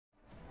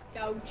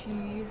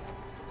Ouchie.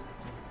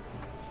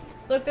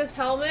 Look, this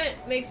helmet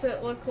makes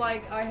it look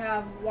like I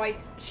have white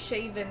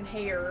shaven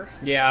hair.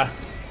 Yeah.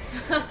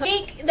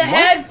 Take the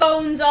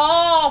headphones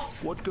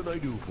off! What can I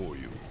do for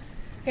you?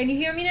 Can you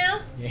hear me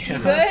now? Yeah.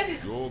 Good?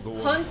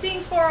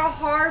 Hunting for a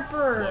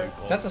harper.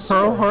 That's a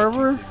Pearl sword.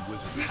 Harbor?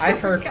 I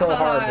heard Pearl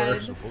Harbor.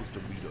 Supposed to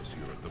meet us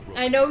here at the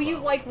I know you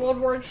like World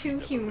War II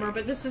humor,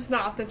 but this is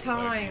not the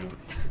time.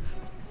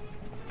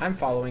 I'm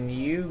following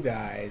you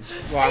guys.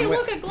 Well, Hey, I'm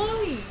look with, at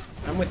Glowy!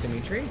 I'm with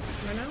Dimitri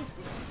right now.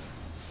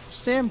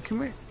 Sam,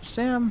 come here.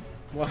 Sam,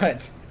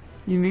 What?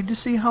 you need to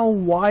see how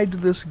wide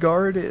this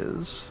guard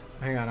is.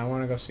 Hang on, I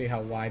want to go see how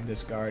wide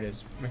this guard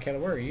is. Michaela,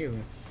 where are you?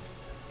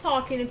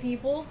 Talking to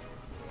people.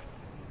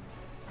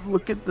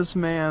 Look at this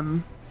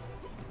man.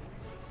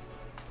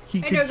 He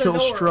Hey, could there's a kill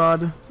door.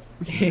 Strahd.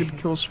 He could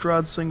kill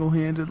Strahd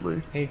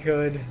single-handedly. He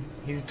could.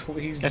 He's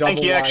I think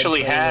he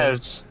actually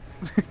has.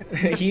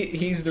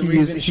 he's the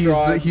reason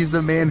Strahd... He's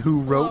the man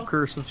who wrote Hello?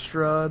 Curse of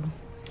Strahd.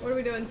 What are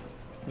we doing?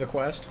 The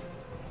quest.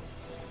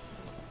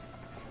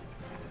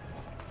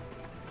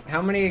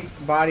 How many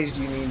bodies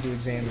do you need to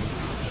examine?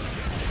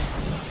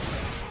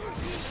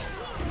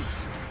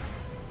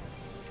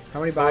 How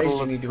many bodies do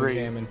you need to 3.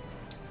 examine?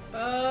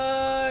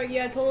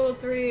 Yeah, total of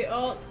 3.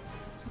 Oh,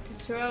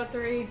 2 out of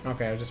 3.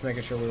 Okay, I was just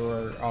making sure we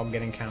were all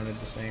getting counted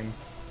the same.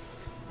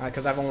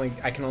 Because I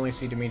can only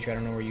see Dimitri. I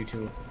don't know where you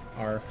two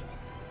are.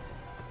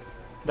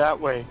 That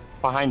way,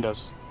 behind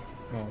us.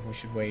 Oh, we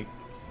should wait.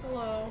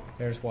 Hello.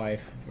 There's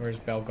wife. Where's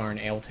Belgarn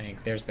Ale Tank?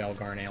 There's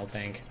Belgarn Ale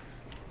Tank.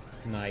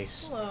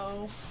 Nice.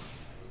 Hello.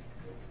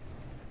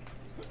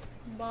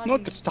 Body.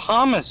 Look, it's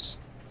Thomas.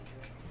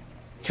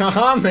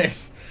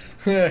 Thomas!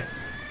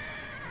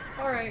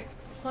 Alright.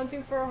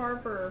 Hunting for a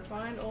harper.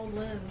 Find old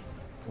Lynn.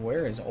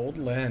 Where is old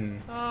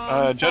Len?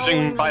 Judging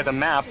following by the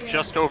map, yeah.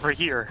 just over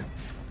here.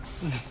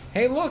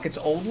 Hey, look, it's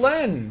old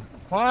Len!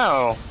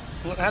 Wow,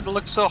 it had to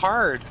look so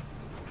hard.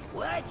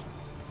 What?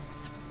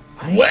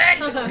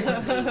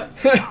 What?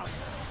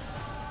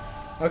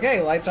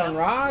 Okay, lights on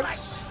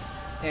rocks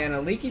and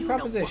a leaky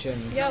proposition.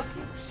 Yep.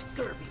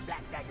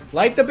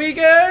 Light the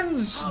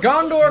beacons!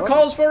 Gondor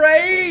calls for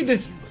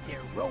aid!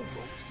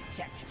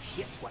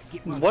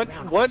 What?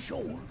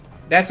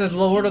 That's a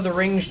Lord of the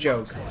Rings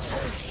joke.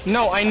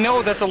 No, I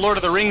know that's a Lord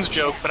of the Rings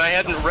joke, but I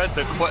hadn't read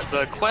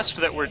the quest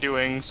that we're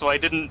doing, so I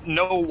didn't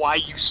know why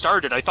you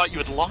started. I thought you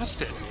had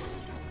lost it.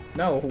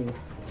 No.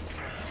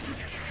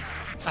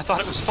 I thought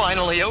it was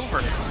finally over.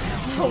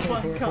 Oh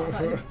my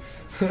god.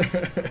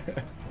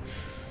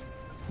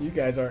 You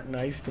guys aren't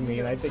nice to me,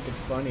 and I think it's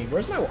funny.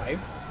 Where's my wife?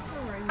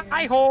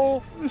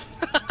 Hi-ho!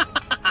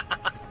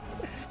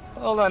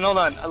 Hold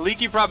on. A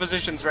leaky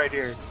proposition's right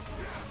here.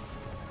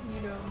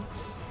 You know.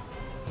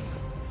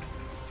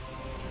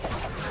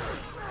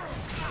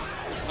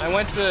 I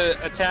went to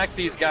attack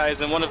these guys,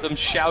 and one of them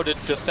shouted,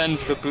 "Defend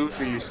the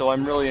booty," so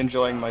I'm really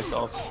enjoying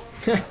myself.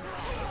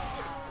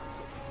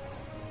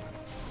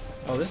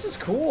 Oh, this is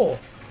cool.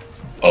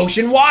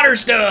 Ocean water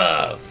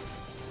stuff!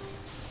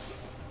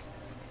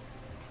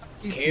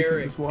 You think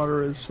Carrot. this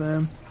water is,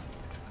 Sam?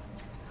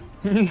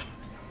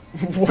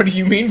 What do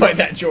you mean by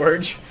that,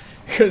 George?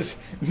 Because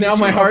now my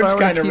So if I heart's were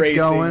to kind of keep racing.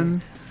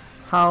 Going,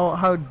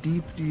 how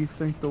deep do you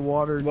think the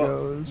water Well,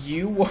 goes?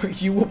 you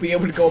will be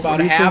able to go What about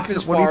do you half think-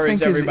 as what do you far think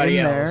as is everybody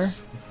in there?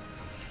 else.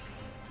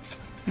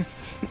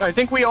 I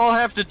think we all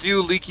have to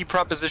do leaky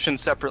proposition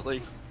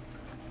separately.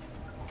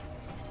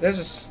 There's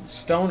a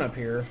stone up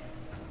here.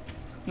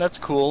 That's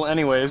cool.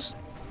 Anyways,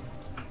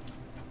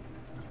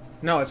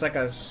 No, it's like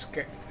a...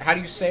 How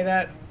do you say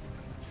that?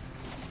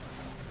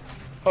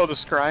 oh, the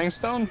scrying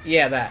stone?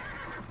 Yeah, that.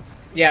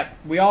 Yeah,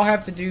 we all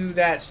have to do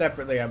that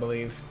separately, I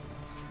believe.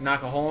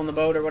 Knock a hole in the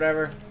boat or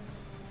whatever.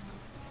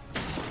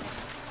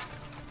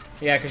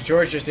 Yeah, because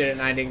George just did it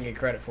and I didn't get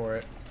credit for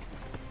it.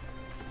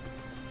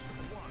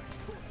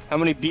 How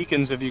many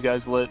beacons have you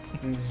guys lit?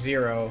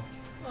 0.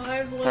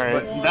 I've lit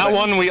Alright, one. that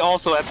one we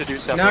also have to do No,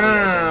 separately.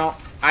 no.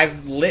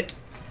 I've lit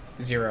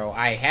 0.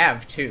 I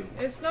have 2.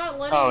 It's not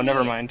letting Oh, me...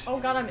 never mind. Oh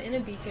god, I'm in a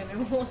beacon. It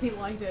won't let me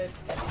light it.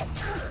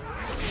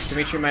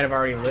 Dimitri might have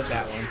already lit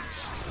that one.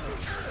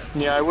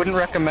 Yeah, I wouldn't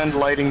recommend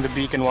lighting the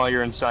beacon while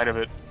you're inside of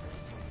it.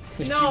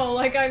 No,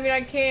 like, I mean,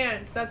 I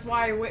can't. That's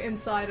why I went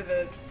inside of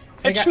it.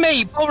 It's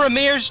me,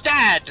 Boromir's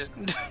dad!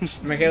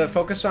 Michaela,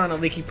 focus on a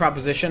leaky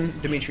proposition.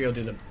 Dimitri will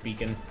do the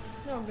beacon.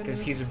 Oh, Because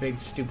goodness. he's a big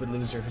stupid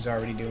loser who's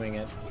already doing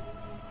it.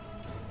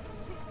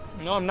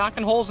 No, I'm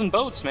knocking holes in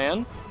boats,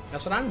 man.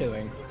 That's what I'm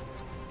doing.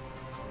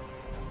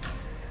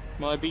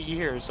 Well, I beat you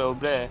here, so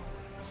bleh.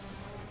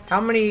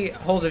 How many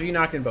holes have you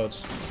knocked in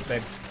boats,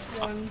 babe?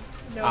 One.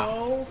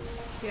 No.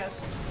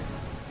 Yes.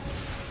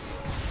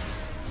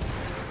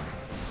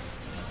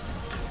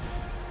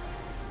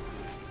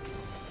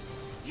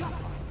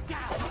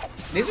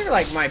 These are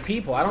like my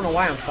people. I don't know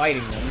why I'm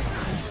fighting them.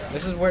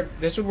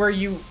 This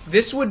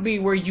would be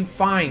where you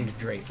find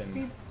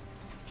Draythen.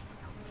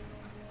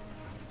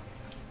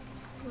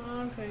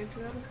 Okay,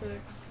 2 out of 6.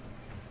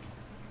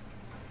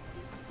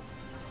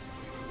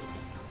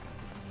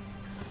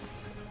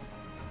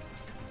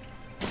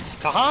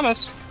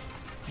 Tahamas!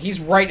 He's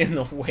right in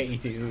the way,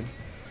 dude.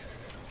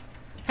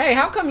 Hey,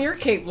 how come your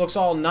cape looks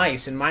all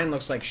nice and mine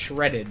looks like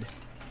shredded?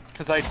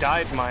 Because I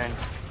dyed mine.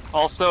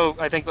 Also,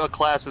 I think the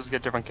classes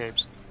get different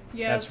capes.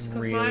 Yes, because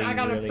really, I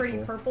got really a pretty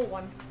cool. purple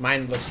one.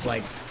 Mine looks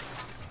like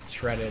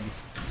shredded.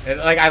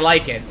 Like, I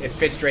like it. It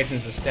fits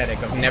Draythen's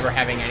aesthetic of never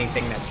having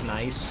anything that's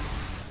nice.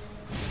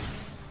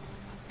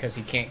 Because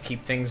he can't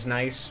keep things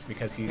nice,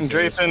 because he's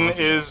Draythen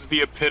irresponsible. is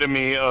the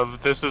epitome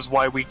of this is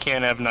why we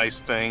can't have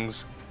nice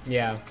things.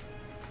 Yeah.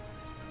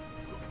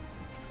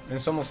 And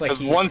it's almost like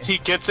Because once he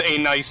gets a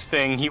nice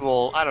thing, he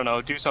will, I don't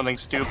know, do something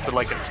stupid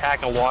like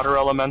attack a water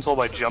elemental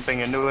by jumping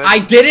into it. I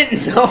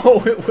didn't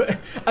know!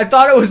 I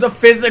thought it was a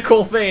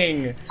physical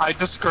thing! I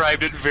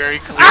described it very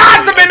clearly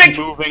Ah, it's a mimic! as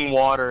moving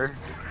water.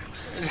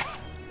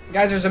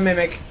 Guys, there's a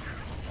mimic.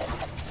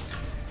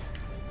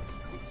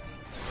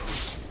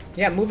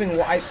 Yeah, moving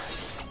I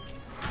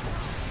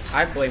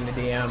blame the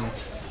DM.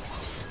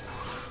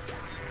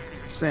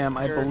 Sam,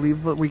 I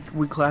believe that we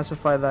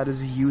classify that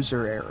as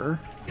user error.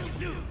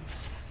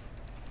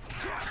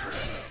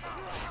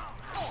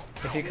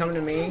 If you come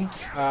to me,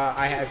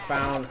 I have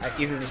found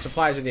either the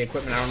supplies or the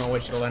equipment. I don't know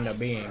which it'll end up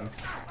being.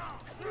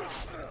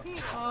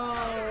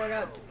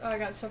 Oh, I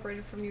got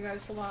separated from you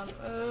guys. Hold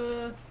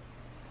on.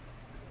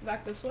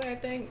 Back this way, I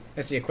think.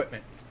 It's the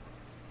equipment.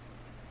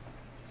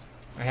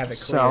 I have it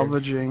cleared.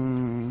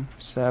 Salvaging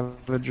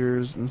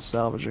Savagers and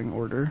salvaging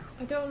order.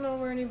 I don't know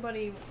where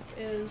anybody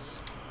is.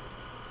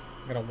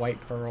 I got a white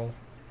pearl.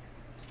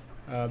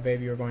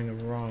 Baby, you're going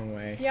the wrong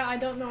way. Yeah, I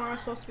don't know where I'm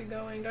supposed to be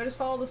going. Do I just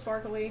follow the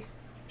sparkly?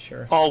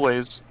 Sure.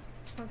 Always.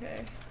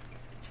 Okay.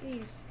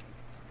 Jeez.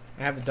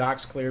 I have the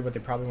docks cleared, but they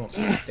probably won't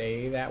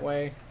stay that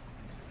way.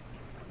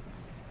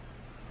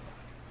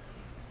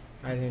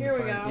 I need Here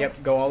to we find... go.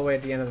 Yep, go all the way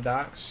at the end of the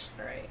docks.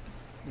 Alright.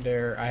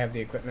 There, I have the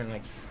equipment,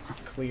 like,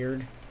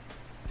 cleared.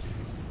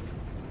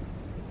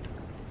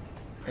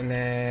 And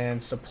then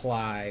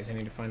supplies. I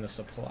need to find the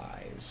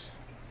supplies.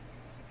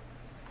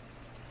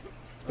 The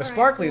Alright,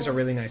 sparkly is a cool.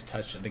 really nice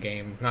touch to the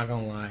game, not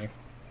gonna lie.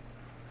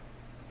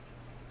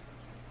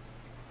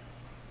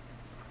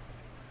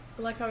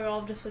 I like how we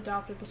all just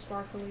adopted the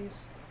sparklies.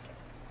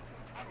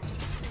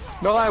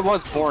 No, I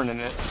was born in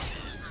it.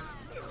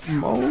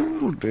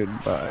 Molded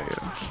by it.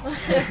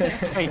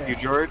 Thank you,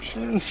 George.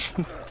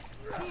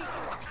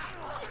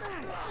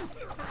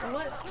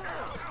 What?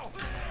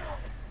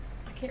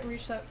 I can't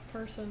reach that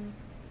person.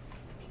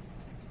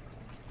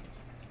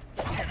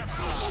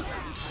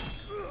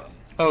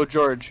 Oh,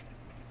 George.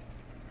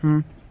 Hmm?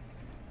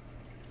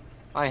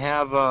 I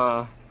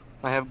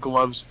have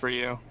gloves for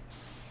you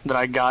that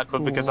I got,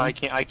 but because I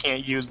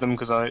can't use them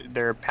because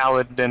they're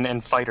paladin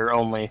and fighter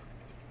only.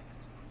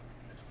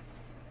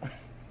 I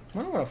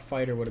wonder what a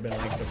fighter would have been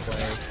like to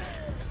play.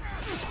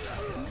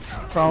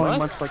 Probably What?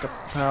 much like a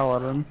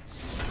paladin.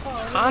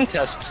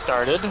 Contest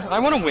started. I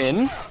want to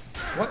win.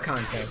 What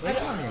contest? What are you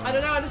talking about? I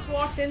don't know, I just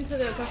walked into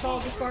this. I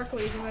followed the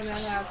sparklies and then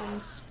that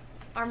happened.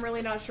 I'm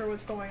really not sure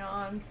what's going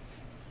on.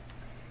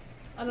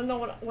 I don't know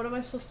what am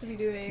I supposed to be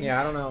doing? Yeah,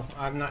 I don't know.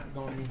 I'm not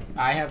going.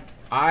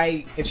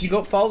 If you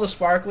go follow the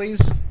sparklies,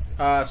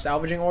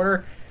 salvaging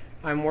order,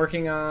 I'm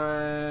working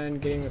on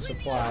getting the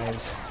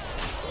supplies.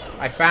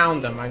 I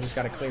found them. I just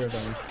gotta clear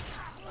them.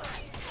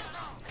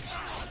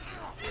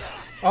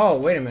 Oh,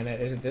 wait a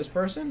minute. Is it this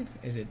person?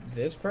 Is it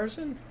this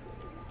person?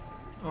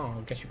 Oh,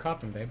 I guess you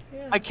caught them, babe.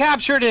 Yeah. I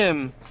captured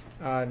him.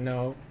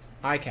 No.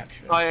 I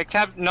captured Oh,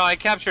 him. I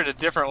captured a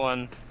different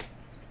one.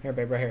 Here,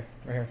 babe. Right here.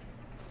 Right here.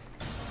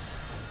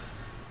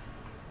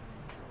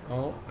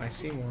 Oh, I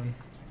see one.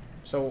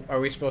 So, are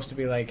we supposed to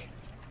be, like,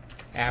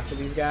 after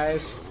these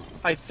guys?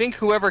 I think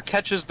whoever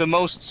catches the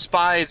most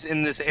spies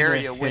in this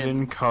area The wins.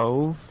 hidden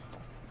cove.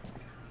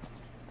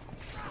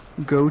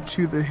 Go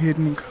to the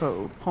hidden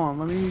cove. Hold on,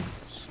 let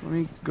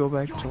me go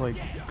back to like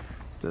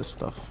this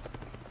stuff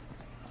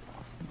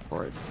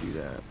before I do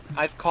that.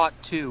 I've caught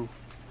 2.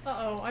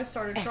 Uh-oh, I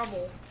started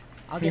trouble.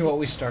 I'll You get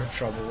always start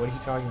trouble. What are you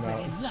talking We're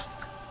about? in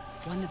luck.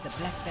 One of the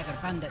Black Dagger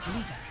Bandit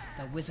leaders,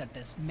 the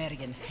wizardess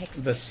Marion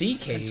Hex. The sea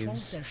caves.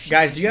 controls their ship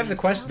Guys, do you have and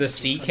the quest, the salvage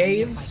sea from a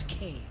nearby caves?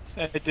 cave,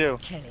 I do.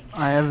 killing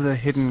I have the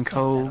hidden Stop that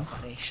cove.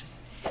 operation.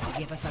 They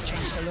gave us a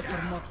chance to look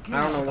for more clues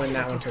I don't know about when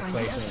that what one to took find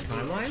place out. in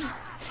the timeline.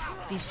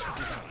 This could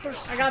be the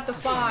first I got the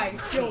spy.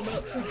 Killed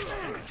it.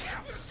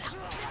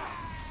 south.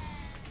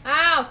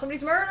 Ow,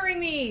 somebody's murdering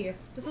me.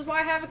 This is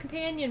why I have a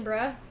companion,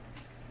 bruh.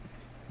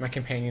 My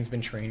companion's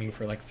been training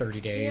for like 30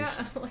 days.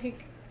 Yeah,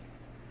 like...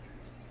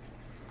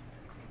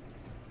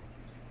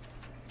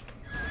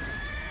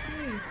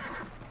 Jeez.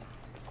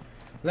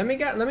 Let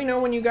me know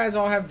when you guys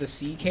all have the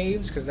sea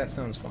caves, because that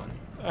sounds fun.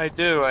 I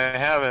do. I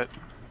have it.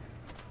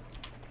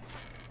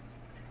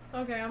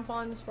 Okay, I'm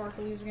following the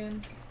sparklies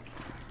again.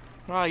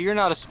 Oh, you're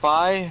not a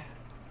spy.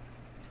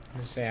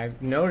 Just say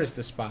I've noticed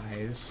the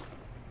spies.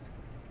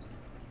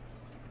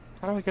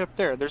 How do we get up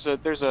there? There's a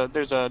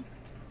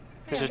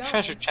Yeah,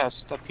 treasure go.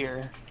 chest up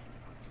here.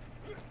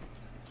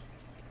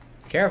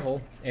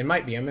 Careful, it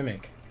might be a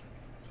mimic.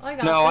 I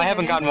got No, I it.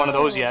 haven't gotten one of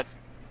those yet.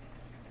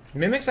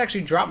 Mimics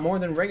actually drop more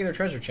than regular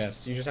treasure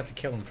chests. You just have to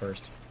kill them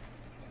first.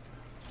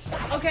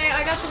 Okay,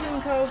 I got the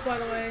hidden cove, by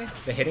the way.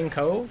 The hidden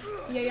cove?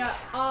 Yeah.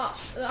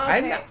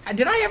 Okay.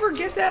 Did I ever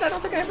get that? I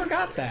don't think I ever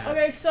got that.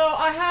 Okay, so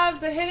I have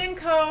the hidden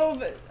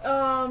cove,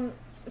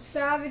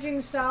 savaging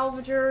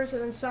salvagers,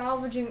 and then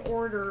salvaging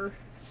order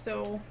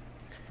still.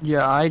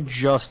 Yeah, I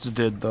just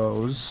did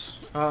those.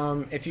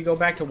 If you go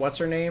back to what's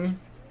her name,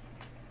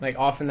 like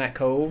off in that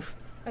cove.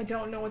 I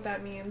don't know what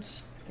that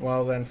means.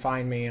 Well, then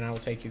find me and I will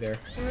take you there.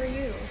 Where are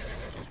you?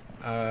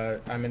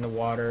 I'm in the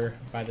water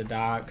by the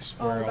docks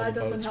where all that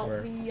the doesn't boats help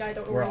were. me. I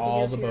don't know Where where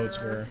all the boats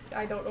here. were.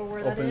 I don't know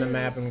where that is. Open the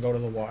map and go to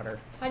the water.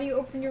 How do you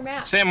open your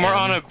map? Sam, we're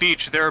on a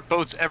beach. There are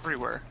boats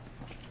everywhere.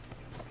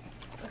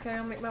 Okay,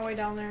 I'll make my way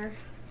down there.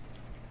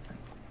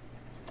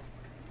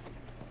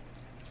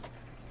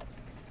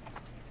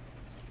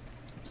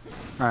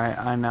 Alright,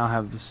 I now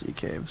have the sea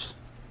caves.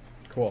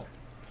 Cool.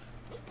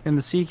 Can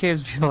the sea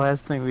caves be the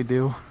last thing we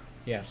do?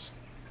 Yes.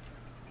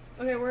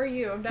 Okay, where are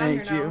you? I'm down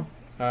Thank here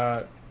now.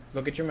 you.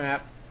 Look at your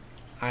map.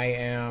 I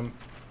am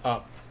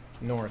up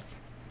north.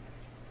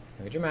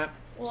 Look at your map.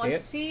 Well, see I it?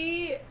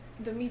 see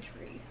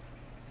Dimitri.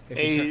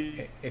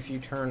 If you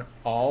turn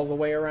all the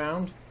way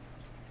around.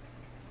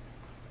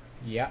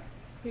 Yeah.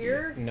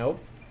 Here? Nope.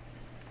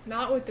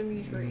 Not with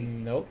Dimitri.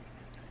 Nope.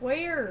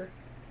 Where?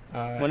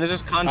 When is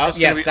this contest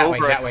yes, gonna be that way,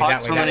 over? that way, I that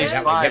caught way, so that many way,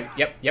 that way. spies.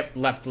 Yep.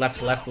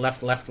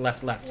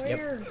 Left.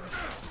 Where? Yep.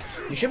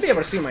 You should be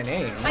able to see my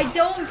name. I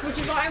don't, which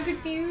is why I'm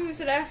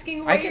confused and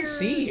asking where. I can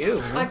see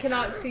you. I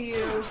cannot see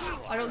you.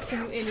 I don't see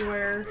you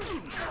anywhere.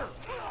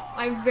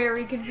 I'm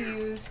very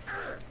confused.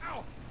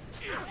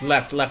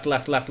 Left,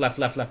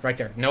 right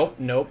there. Nope.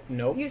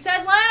 You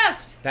said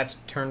left! That's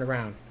turned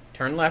around.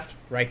 Turn left,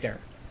 right there.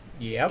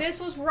 Yep. This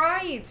was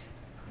right.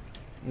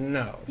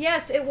 No.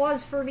 Yes, it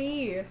was for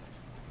me.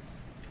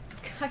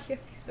 God, I'm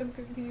so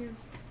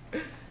confused.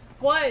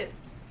 What?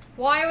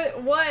 Why?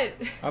 What?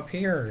 Up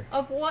here.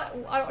 Of what?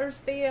 I don't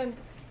understand.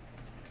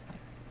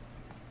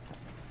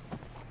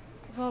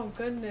 Oh,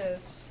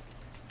 goodness.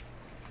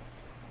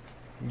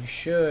 You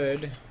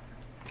should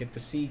get the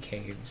sea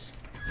caves.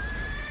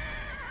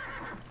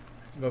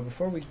 But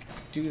before we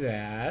do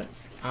that,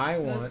 I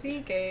The want...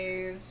 sea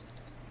caves.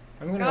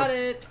 I'm Got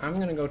it. I'm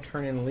gonna go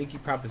turn in Leaky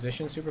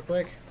Proposition super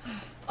quick.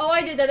 Oh,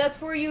 I did that. That's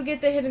where you get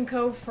the hidden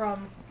cove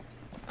from.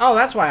 Oh,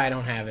 that's why I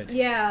don't have it.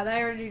 Yeah,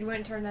 I already went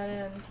and turned that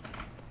in.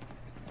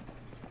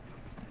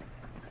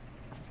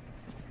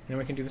 Then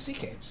we can do the sea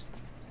caves.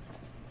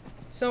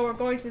 So we're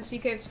going to the sea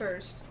caves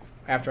first.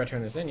 After I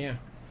turn this in, yeah.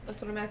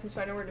 That's what I'm asking,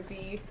 so I know where to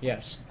be.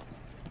 Yes.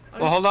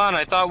 Well, hold on.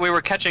 I thought we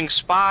were catching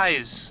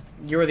spies.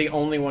 You're the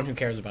only one who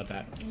cares about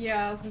that.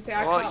 Yeah, I was gonna say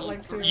I caught Well,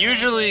 like 2.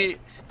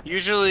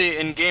 usually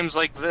in games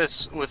like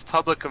this, with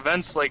public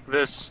events like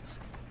this,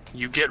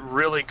 you get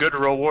really good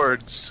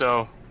rewards.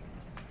 So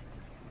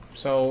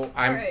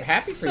I'm Alright,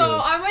 happy for so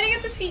you. I'm waiting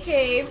at the sea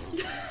cave.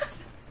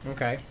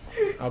 Okay.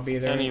 I'll be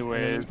there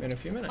Anyways. in a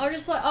few minutes. I'm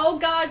just like, oh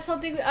god,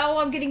 something. Oh,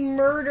 I'm getting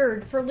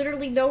murdered for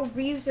literally no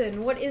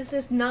reason. What is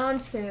this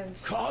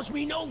nonsense? Cause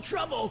me no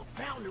trouble.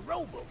 Found the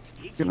rowboat.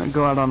 Gonna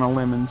go out on a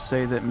limb and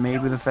say that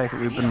maybe the fact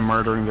that we've been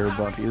murdering their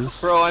buddies.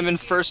 bro, I'm in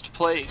first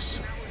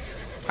place.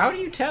 How do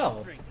you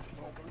tell?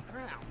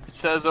 It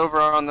says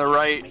over on the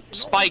right,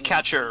 Spy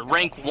Catcher,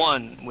 rank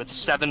 1 with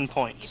 7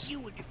 points.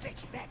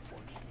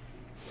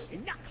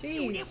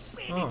 Jeez.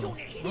 Oh,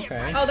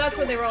 okay. Oh, that's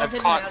what they were all I've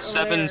hidden caught at,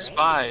 7 there.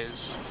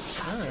 spies.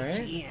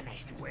 Alright.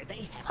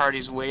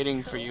 Party's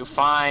waiting for you.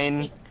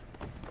 Fine.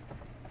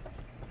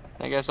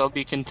 I guess I'll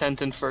be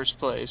content in first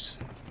place.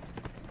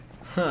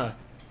 Huh.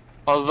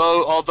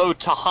 Although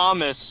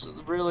Tahamas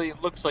really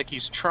looks like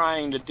he's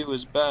trying to do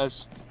his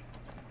best.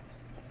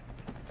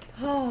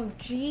 Oh,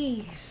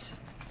 jeez.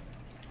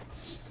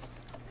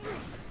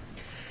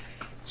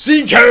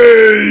 Sea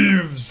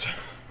caves!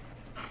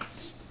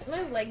 My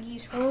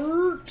leggies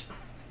hurt.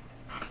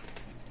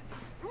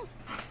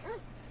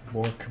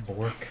 Bork.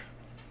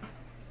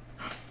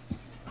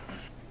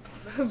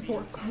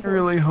 I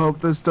really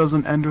hope this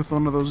doesn't end with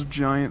one of those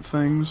giant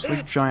things,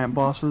 like giant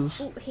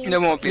bosses. Ooh,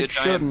 There won't be a It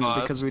giant shouldn't,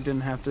 boss. because we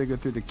didn't have to go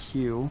through the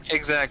queue.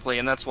 Exactly,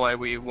 and that's why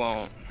we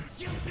won't.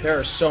 There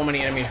are so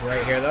many enemies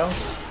right here, though.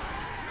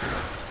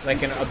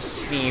 Like an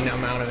obscene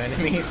amount of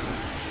enemies.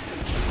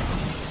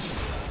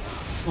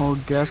 Well,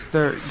 guess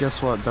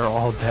what? They're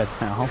all dead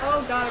now.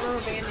 Oh god, I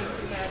remember banding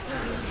through that.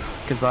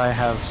 Because I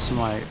have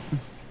smite.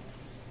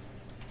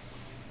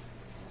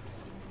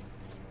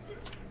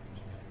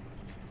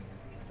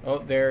 Oh,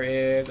 there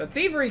is a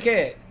thievery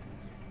kit!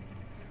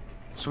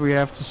 So we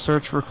have to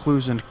search for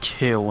clues and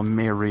kill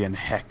Marion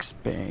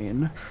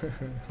Hexbane.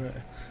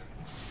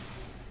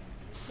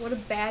 What a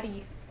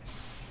baddie.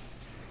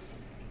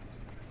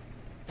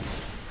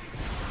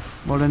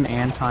 What an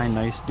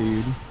anti-nice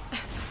dude.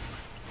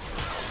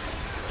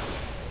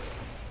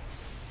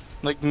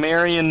 Like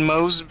Marion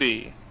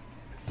Mosby.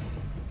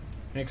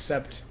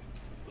 Except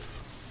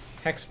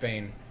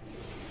Hexbane.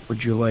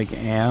 Would you like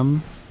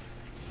am?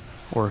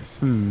 Or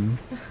Would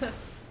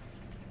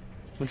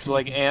you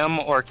like Am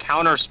or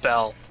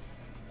Counterspell?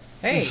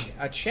 Hey,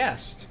 a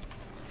chest.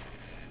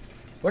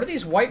 What do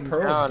these white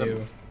pearls Got 'em.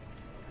 do?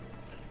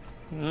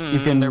 You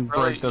they're can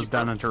probably- break those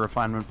down into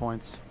refinement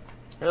points.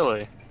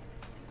 Really?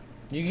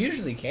 You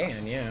usually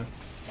can, yeah.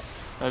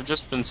 I've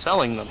just been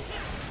selling them.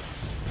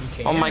 You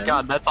can. Oh my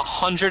god, that's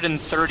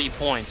 130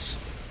 points.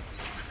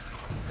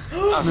 For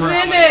how many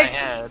I Mimic!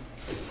 had.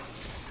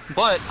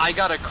 But I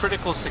got a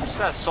critical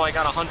success, so I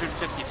got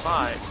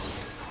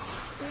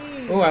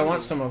 155. Oh, I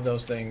want some of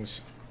those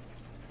things.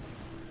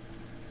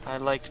 I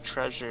like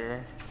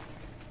treasure.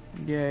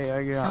 Yay,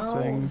 I got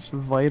How? things.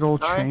 Vital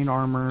Did I- chain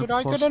armor Did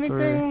I plus get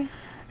 3. anything?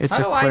 It's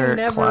How a do I cleric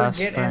never class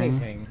get thing.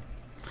 anything?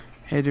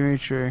 Hey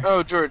Dimitri.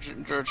 Oh, George.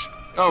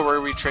 Oh,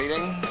 were we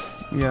trading?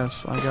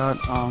 Yes, I got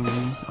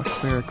a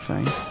cleric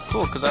thing.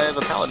 Cool, because I have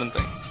a paladin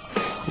thing.